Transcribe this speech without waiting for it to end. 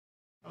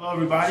Hello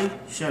everybody,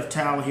 Chef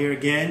Tal here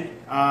again.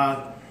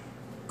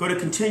 Going to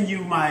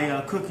continue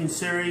my cooking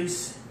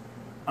series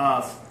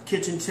of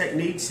kitchen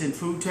techniques and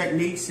food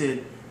techniques,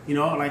 and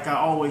like I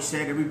always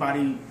said,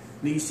 everybody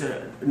needs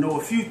to know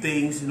a few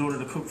things in order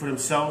to cook for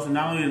themselves, and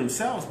not only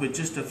themselves but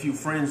just a few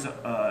friends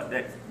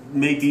that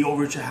may be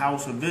over at your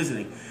house or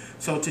visiting.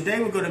 So today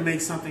we're going to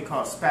make something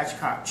called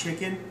Spatchcock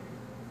Chicken,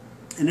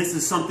 and this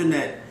is something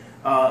that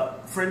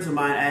friends of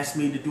mine asked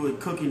me to do a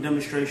cooking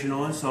demonstration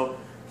on, so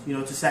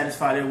to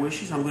satisfy their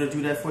wishes, I'm going to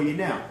do that for you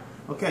now.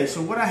 Okay,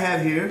 so what I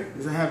have here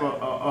is I have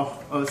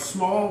a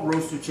small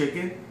roasted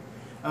chicken.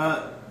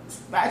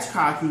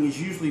 Spatchcocking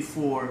is usually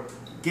for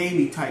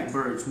gamey type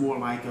birds, more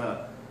like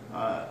a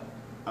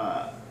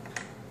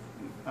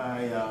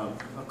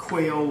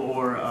quail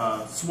or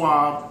a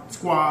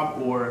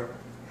squab or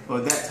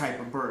that type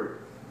of bird.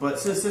 But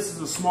since this is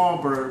a small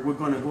bird, we're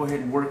going to go ahead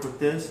and work with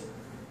this.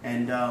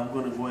 And we're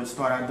going to go ahead and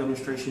start our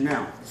demonstration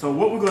now. So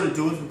what we're going to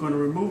do is we're going to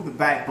remove the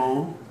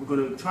backbone. We're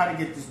going to try to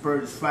get this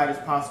bird as flat as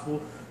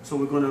possible. So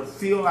we're going to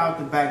feel out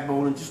the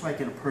backbone, and just like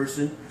in a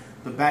person,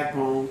 the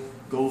backbone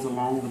goes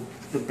along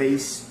the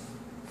base.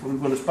 So we're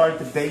going to start at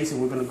the base,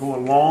 and we're going to go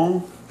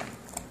along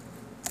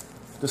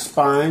the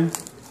spine,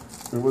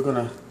 and we're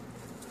going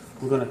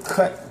to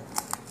cut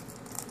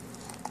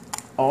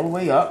all the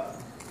way up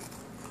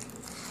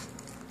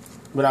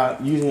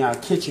without using our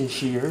kitchen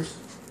shears.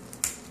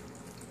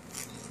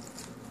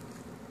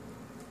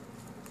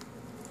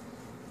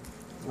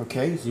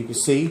 Okay, as you can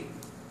see,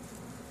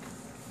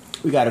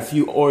 we got a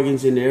few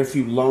organs in there, a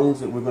few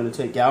lungs that we're going to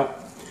take out.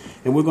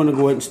 And we're going to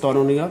go ahead and start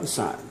on the other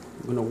side.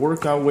 We're going to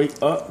work our way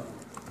up.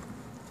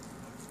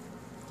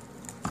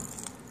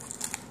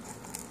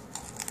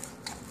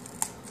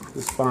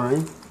 The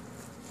spine.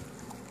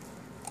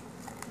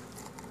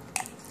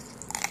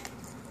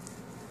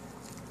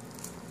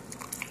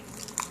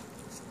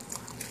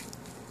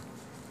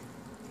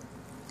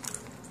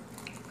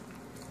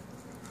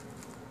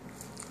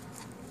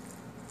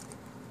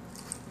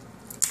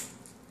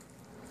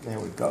 There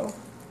we go.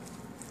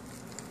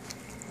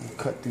 We'll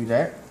cut through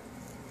that.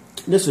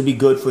 This will be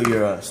good for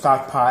your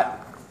stock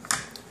pot,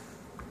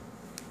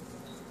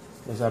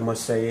 as I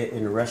must say it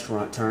in the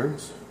restaurant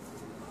terms.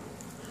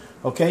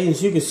 Okay,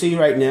 as you can see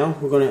right now,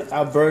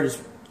 our bird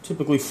is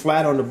typically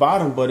flat on the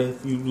bottom, but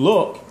if you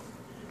look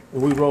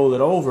and we roll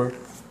it over,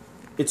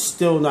 it's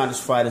still not as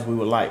flat as we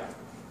would like.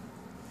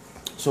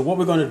 So what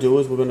we're going to do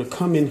is we're going to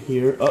come in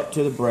here up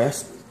to the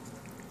breast.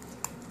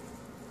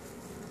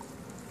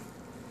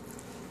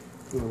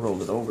 We'll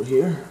roll it over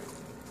here,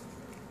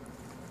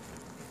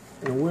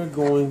 and we're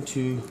going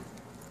to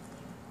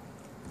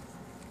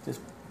just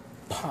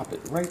pop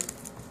it right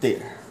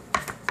there.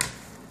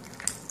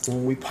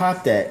 When we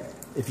pop that,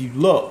 if you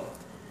look,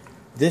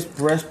 this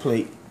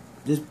breastplate,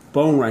 this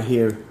bone right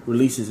here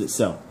releases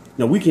itself.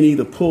 Now we can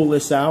either pull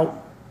this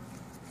out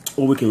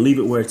or we can leave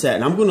it where it's at.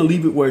 And I'm going to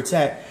leave it where it's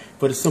at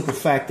for the simple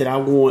fact that I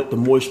want the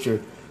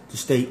moisture to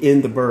stay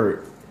in the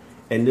bird,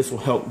 and this will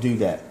help do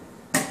that.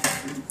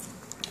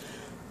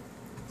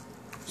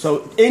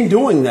 So in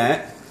doing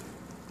that,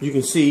 you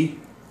can see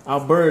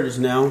our bird is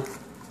now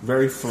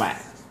very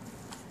flat.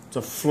 It's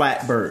a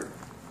flat bird.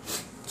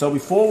 So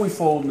before we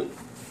fold the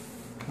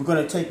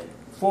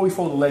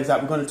legs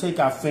out, we're going to take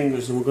our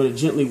fingers and we're going to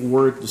gently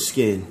work the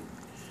skin.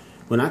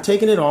 We're not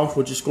taking it off,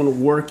 we're just going to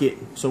work it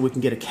so we can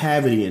get a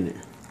cavity in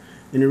there.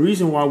 And the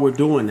reason why we're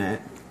doing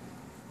that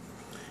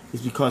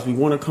is because we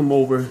want to come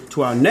over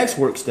to our next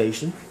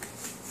workstation.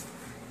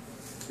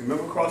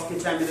 Remember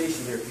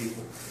cross-contamination here,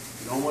 people.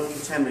 You don't want to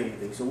contaminate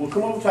anything. So we'll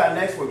come over to our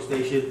next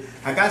workstation.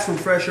 I got some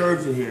fresh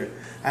herbs in here.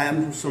 I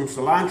have some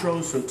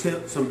cilantro,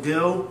 some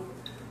dill,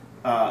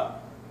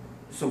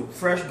 some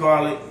fresh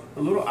garlic,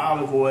 a little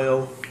olive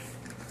oil,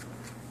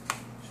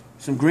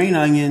 some green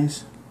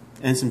onions,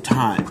 and some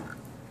thyme.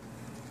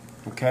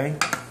 Okay?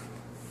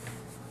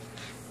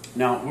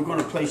 Now we're going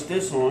to place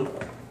this on.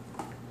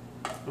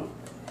 There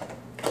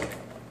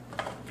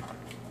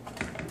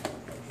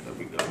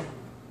we go.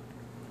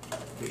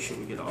 Make sure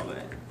we get all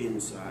that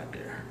inside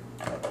there.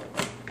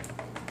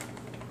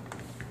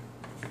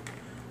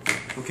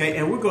 Okay,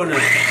 and we're gonna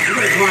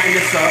grind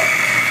this up.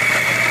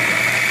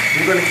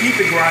 We're gonna keep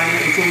it grinding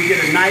until we get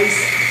a nice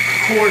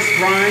coarse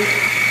grind,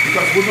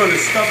 because we're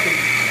gonna stuff it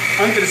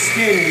under the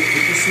skin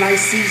with this nice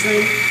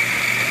seasoning,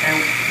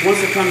 and once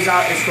it comes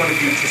out, it's gonna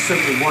be just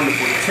simply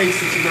wonderful. The taste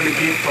that you're gonna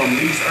get from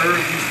these herbs,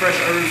 these fresh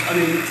herbs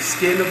underneath the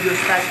skin of your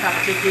spatchcock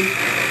chicken.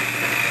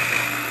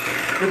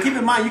 Now keep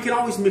in mind, you can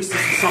always mix this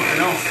with something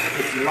else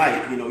if you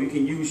like. You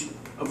can use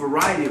a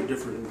variety of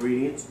different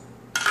ingredients,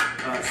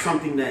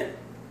 something that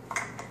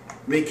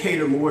may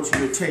cater more to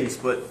your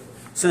taste. But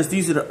since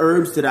these are the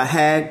herbs that I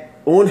had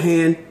on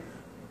hand,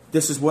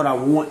 this is what I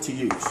want to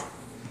use.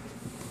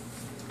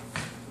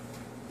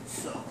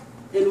 So,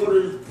 in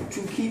order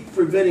to keep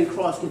preventing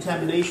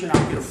cross-contamination,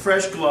 I'll get a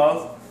fresh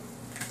glove,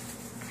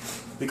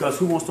 because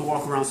who wants to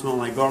walk around smelling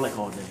like garlic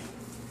all day?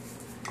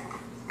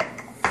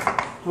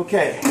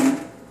 Okay,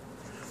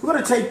 we're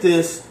going to take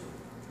this,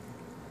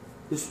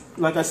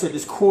 like I said,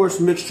 this coarse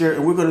mixture,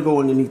 and we're going to go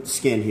underneath the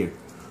skin here.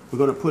 We're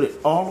going to put it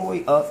all the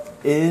way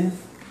up in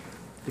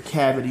the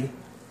cavity,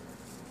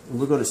 and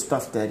we're going to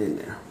stuff that in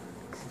there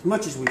as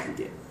much as we can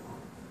get.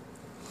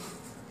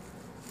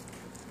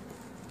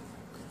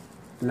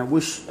 And I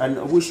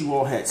wish you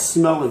all had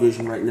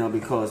smell-o-vision right now,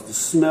 because the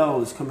smell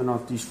that's coming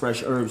off these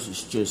fresh herbs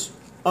is just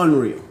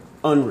unreal,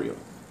 unreal.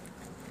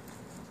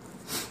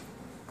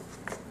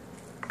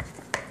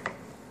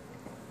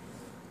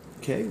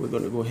 Okay, we're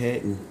going to go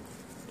ahead and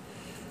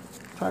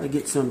try to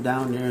get some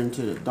down there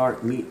into the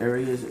dark meat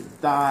areas, the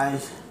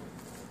thighs.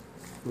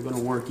 We're going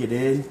to work it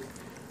in.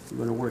 We're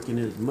going to work it in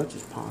as much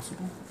as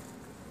possible.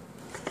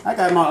 I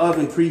got my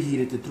oven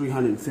preheated to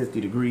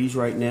 350 degrees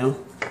right now.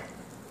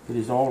 It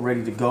is all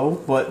ready to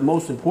go. But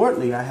most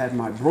importantly, I have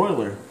my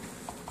broiler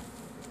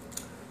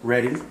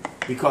ready,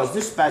 because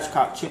this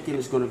spatchcock chicken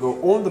is going to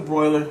go on the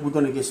broiler. We're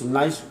going to get some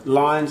nice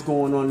lines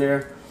going on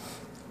there.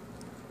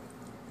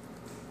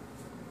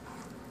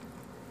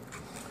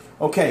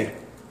 Okay,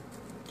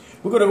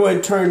 we're going to go ahead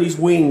and turn these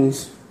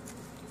wings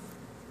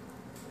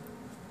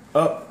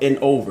up and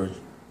over,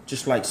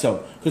 just like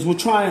so. Because we're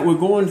trying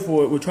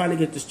to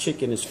get this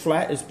chicken as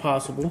flat as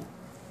possible.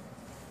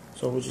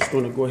 So we're just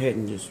going to go ahead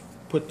and just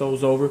put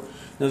those over. Now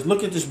let's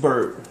look at this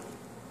bird.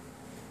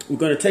 We're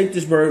going to take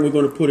this bird and we're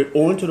going to put it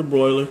onto the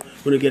broiler.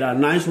 We're going to get our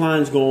nice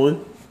lines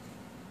going.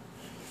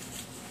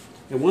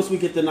 And once we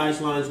get the nice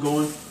lines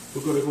going,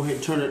 we're going to go ahead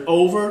and turn it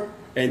over,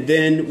 and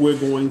then we're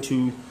going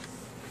to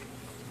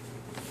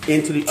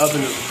into the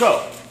oven to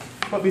go.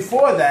 But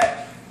before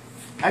that,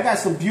 I got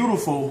some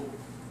beautiful,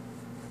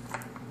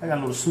 I got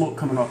a little smoke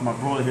coming off my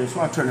broiler here, so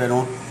I'll turn that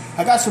on.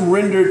 I got some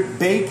rendered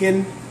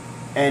bacon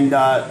and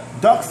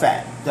duck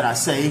fat that I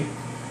saved,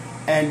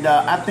 and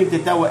I think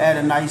that will add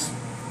a nice,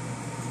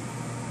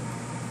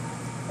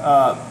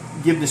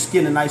 give the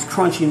skin a nice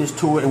crunchiness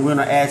to it, and we're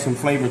going to add some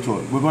flavor to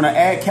it. We're going to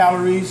add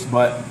calories,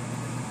 but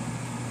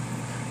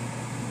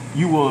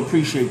you will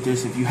appreciate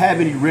this. If you have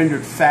any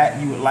rendered fat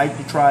you would like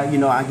to try, you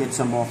know, I get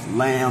some off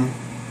lamb.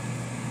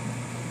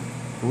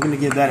 We're going to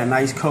give that a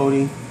nice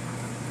coating.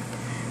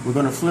 We're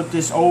going to flip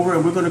this over,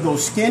 and we're going to go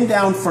skin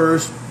down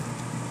first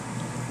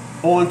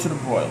onto the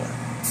broiler.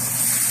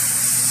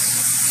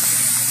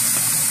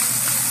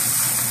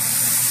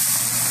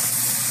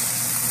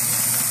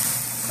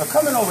 Now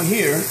coming over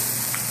here,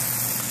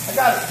 I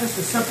got just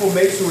a simple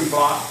masonry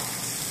block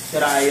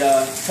that I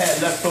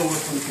had left over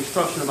from the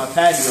construction of my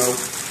patio.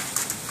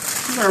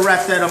 I'm going to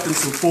wrap that up in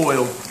some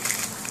foil.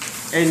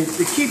 And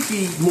to keep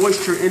the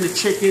moisture in the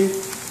chicken,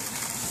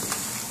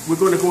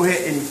 we're going to go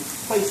ahead and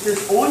place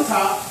this on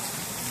top.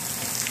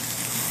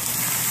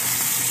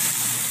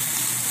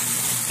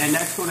 And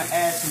that's going to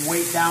add some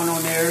weight down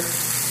on there.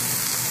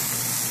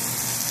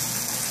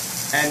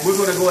 And we're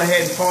going to go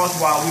ahead and pause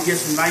while we get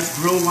some nice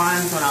grill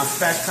lines on our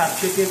spatchcock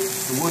chicken.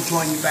 And we'll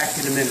join you back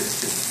in a minute or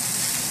two.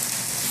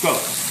 Let's go.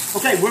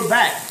 Okay, we're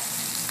back.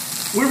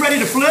 We're ready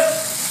to flip.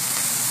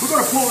 We're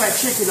going to pull that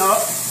chicken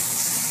up,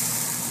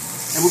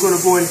 and we're going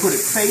to go ahead and put it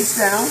face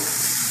down.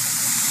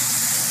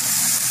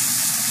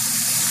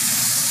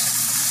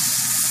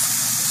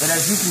 And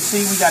as you can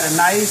see, we got a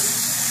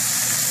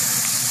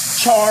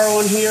nice char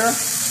on here.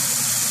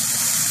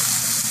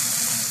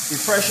 The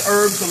fresh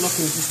herbs are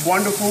looking just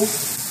wonderful.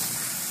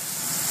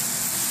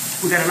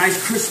 We got a nice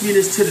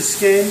crispiness to the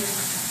skin.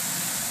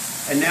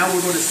 And now we're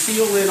going to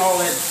seal in all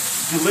that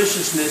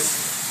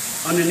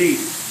deliciousness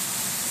underneath.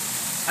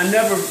 I've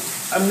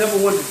never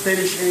wanted to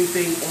finish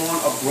anything on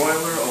a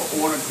broiler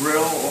or on a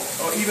grill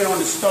or even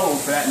on the stove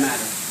for that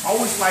matter. I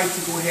always like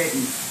to go ahead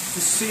and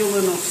just seal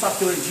in those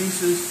succulent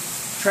juices,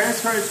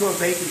 transfer it to a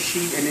baking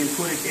sheet, and then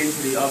put it into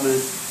the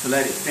oven to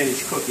let it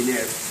finish cooking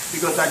there.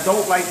 Because I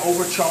don't like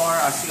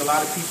overchar. I see a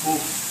lot of people,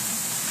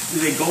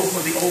 they go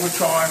for the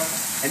overchar,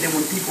 and then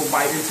when people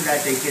bite into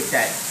that, they get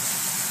that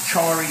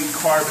charry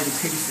carbon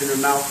taste in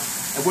their mouth.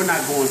 And we're not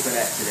going for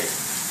that today,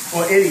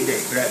 or any day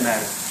for that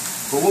matter.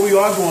 But what we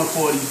are going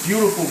for are these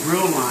beautiful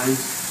grill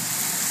lines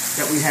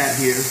that we have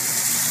here.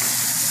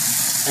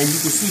 And you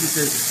can see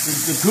that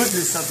the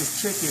goodness of this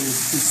chicken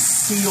is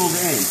sealed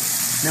in.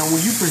 Now,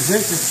 when you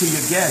present this to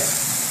your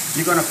guests,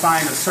 you're going to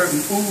find a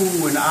certain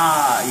ooh and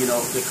ah, you know,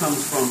 that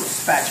comes from a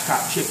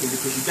spatchcock chicken,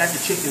 because you got the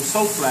chicken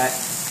so flat.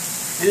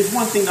 And it's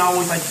one thing I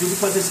always like to do,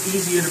 because it's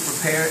easier to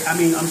prepare.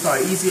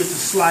 Easier to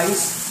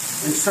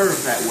slice and serve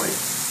that way.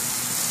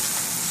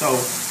 So,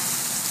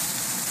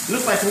 it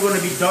looks like we're going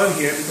to be done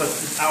here, because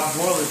our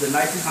broilers are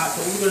nice and hot.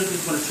 So what we're going to do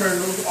is going to turn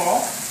those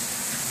off.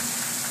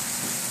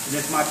 And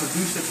if my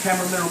producer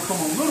cameraman will come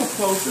a little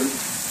closer,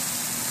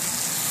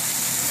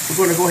 we're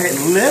going to go ahead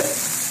and lift.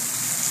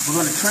 We're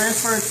going to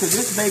transfer it to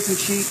this baking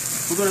sheet.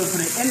 We're going to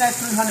put it in that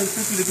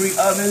 350-degree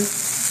oven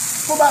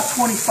for about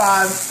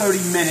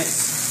 25-30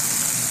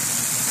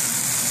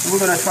 minutes. And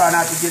we're going to try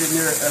not to get in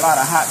there a lot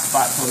of hot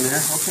spots on there.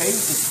 Okay,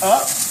 it's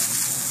up.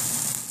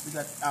 We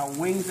got our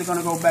wings are going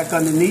to go back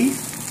underneath.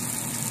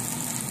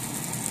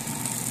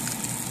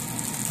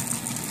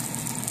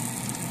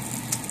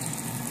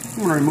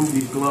 I'm going to remove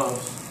these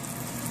gloves.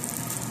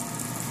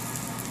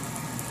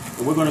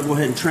 And we're going to go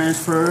ahead and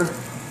transfer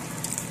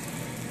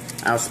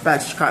our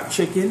spatchcock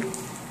chicken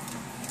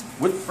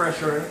with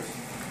fresh herbs.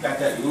 Got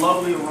that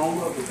lovely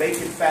aroma of the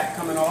bacon fat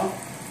coming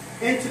off.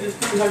 Into this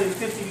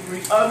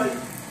 350-degree oven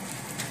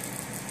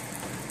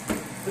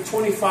for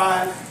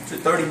 25 to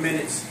 30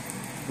 minutes.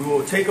 We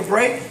will take a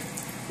break.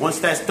 Once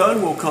that's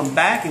done, we'll come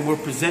back and we'll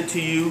present to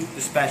you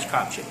the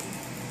Spatchcock Chicken.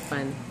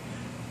 Fun.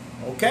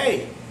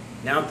 Okay,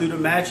 now through the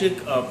magic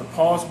of the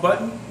pause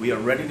button, we are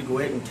ready to go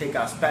ahead and take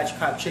our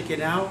Spatchcock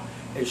Chicken out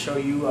and show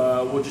you.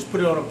 We'll just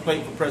put it on a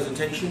plate for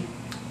presentation.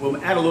 We'll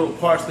add a little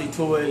parsley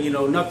to it,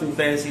 nothing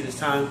fancy this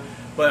time,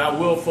 but I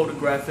will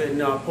photograph it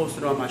and post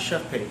it on my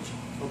chef page.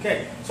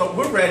 Okay, so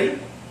we're ready.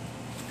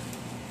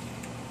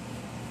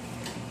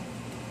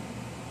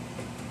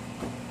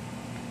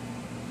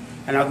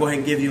 And I'll go ahead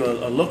and give you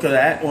a look of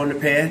that on the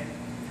pan.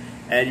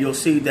 And you'll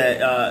see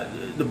that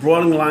the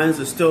broiling lines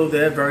are still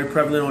there, very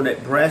prevalent on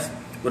that breast,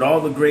 with all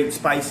the great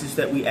spices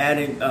that we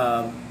added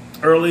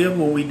earlier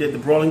when we did the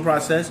broiling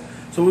process.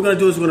 So what we're going to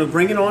do is we're going to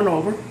bring it on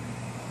over.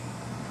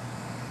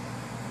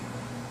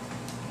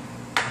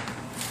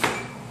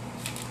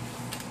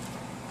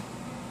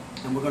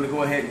 And we're going to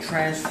go ahead and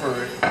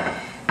transfer it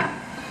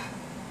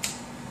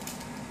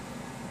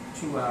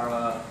to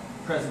our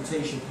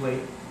presentation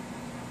plate.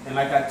 And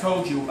like I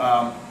told you,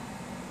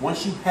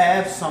 once you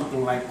have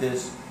something like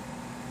this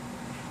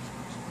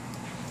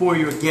for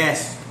your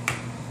guests,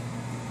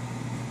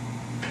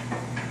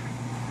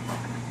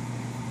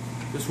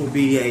 this will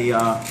be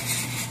a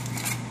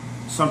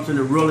something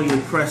to really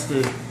impress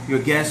your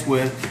guests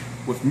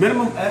with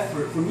minimum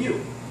effort from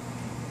you.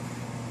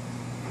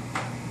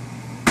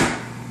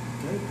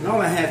 And all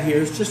I have here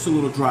is just a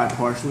little dry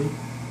parsley.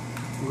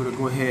 We're going to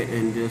go ahead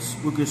and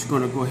we're just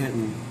going to go ahead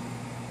and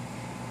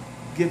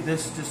give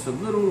this just a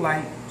little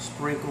light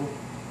sprinkle.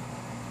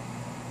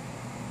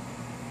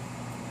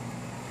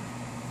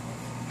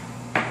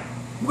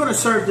 We're going to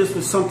serve this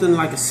with something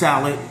like a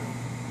salad,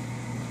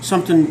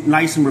 something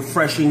nice and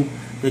refreshing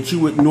that you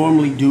would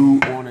normally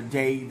do on a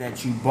day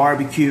that you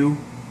barbecue.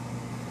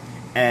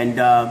 And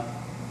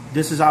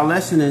this is our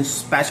lesson in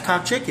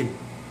Spatchcock Chicken.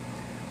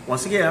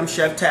 Once again, I'm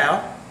Chef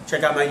Tal.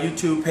 Check out my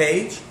YouTube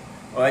page.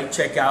 All right,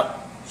 check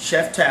out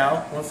Chef Tal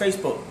on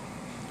Facebook.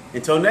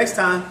 Until next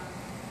time,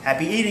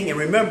 happy eating, and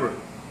remember,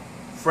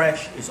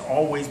 fresh is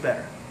always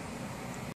better.